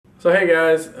So hey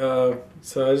guys,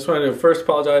 so I just wanted to first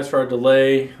apologize for our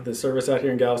delay. The service out here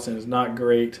in Galveston is not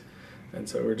great, and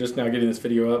so we're just now getting this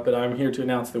video up, but I'm here to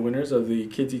announce the winners of the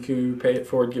Kidzikoo Pay It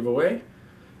Forward giveaway.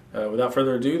 Without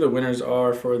further ado, the winners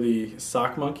are for the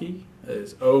Sock Monkey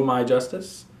is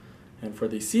Omyjustice, and for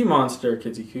the Sea Monster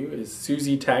Kidzikoo is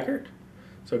Suzy Taggart.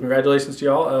 So congratulations to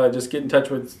y'all. Just get in touch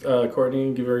with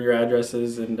Courtney, give her your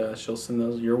addresses, and she'll send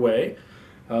those your way.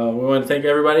 We want to thank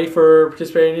everybody for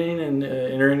participating and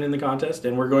entering in the contest,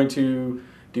 and we're going to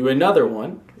do another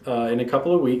one in a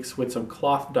couple of weeks with some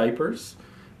cloth diapers,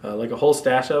 like a whole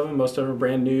stash of them. Most of them are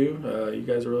brand new. You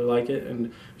guys really like it,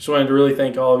 and just wanted to really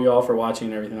thank all of you all for watching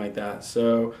and everything like that.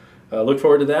 So look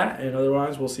forward to that, and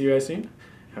otherwise we'll see you guys soon.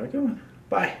 Have a good one.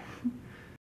 Bye.